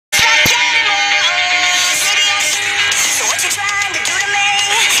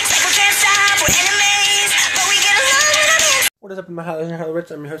What is up, my house?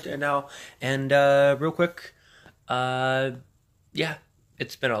 I'm your host, now. And real quick, yeah,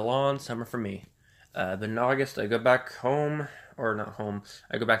 it's been a long summer for me. But in August, I go back home, or not home.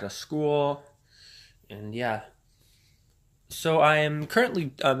 I go back to school, and yeah. So I am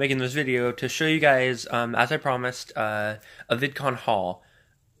currently making this video to show you guys, as I promised, a VidCon haul.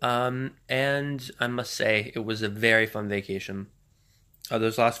 And I must say, it was a very fun vacation.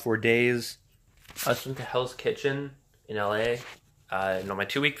 Those last 4 days, I went to Hell's Kitchen in LA. On my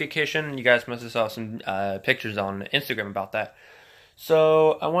 2-week vacation. You guys must have saw some pictures on Instagram about that.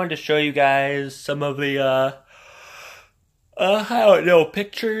 So I wanted to show you guys some of the I don't know,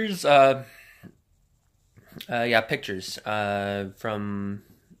 pictures. Pictures from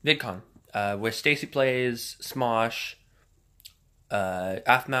VidCon, where Stacy plays, Smosh,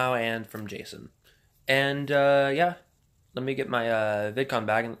 Afmao, and from Jason. And yeah, let me get my VidCon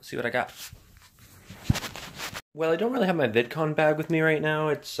bag and see what I got. Well, I don't really have my VidCon bag with me right now.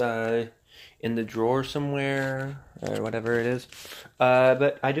 It's in the drawer somewhere, or whatever it is.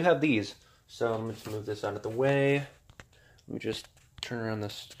 But I do have these. So I'm going to move this out of the way. Let me just turn around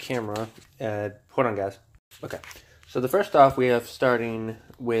this camera. Hold on, guys. Okay. So the first off, we have starting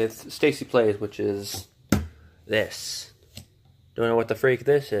with Stacy Plays, which is this. Don't know what the freak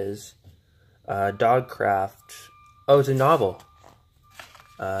this is. Dogcraft. Oh, it's a novel.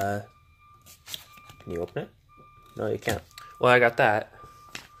 Can you open it? No, you can't. Well, I got that.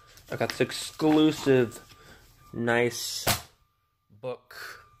 I got this exclusive, nice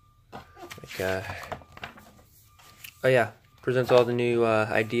book. Like, oh yeah, presents all the new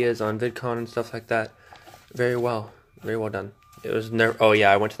ideas on VidCon and stuff like that. Very well done. It was Nerf. Oh yeah,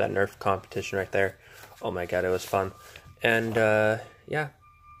 I went to that Nerf competition right there. Oh my god, it was fun. And yeah.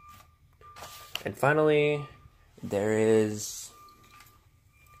 And finally, there is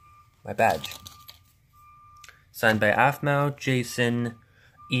my badge. Signed by Afmao, Jason,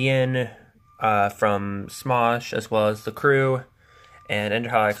 Ian from Smosh, as well as the crew, and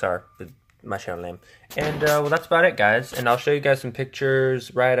EnderHowXR, my channel name. And well, that's about it, guys. And I'll show you guys some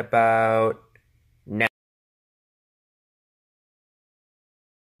pictures right about now.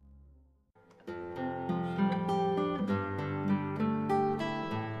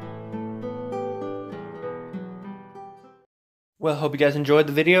 Well, hope you guys enjoyed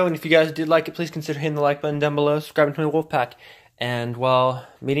the video, and if you guys did like it, please consider hitting the like button down below, subscribing to my Wolfpack. And, well,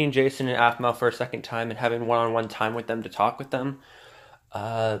 meeting Jason and Afmao for a second time and having one-on-one time with them to talk with them,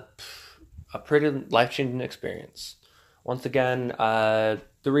 a pretty life-changing experience. Once again, the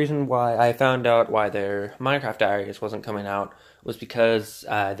reason why I found out why their Minecraft Diaries wasn't coming out was because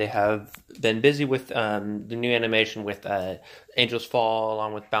they have been busy with the new animation with Angel's Fall,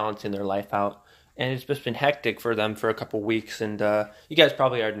 along with balancing their life out. And it's just been hectic for them for a couple weeks, and you guys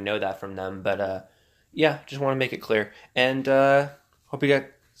probably already know that from them, but yeah, just want to make it clear. And hope you guys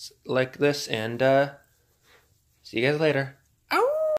like this, and see you guys later.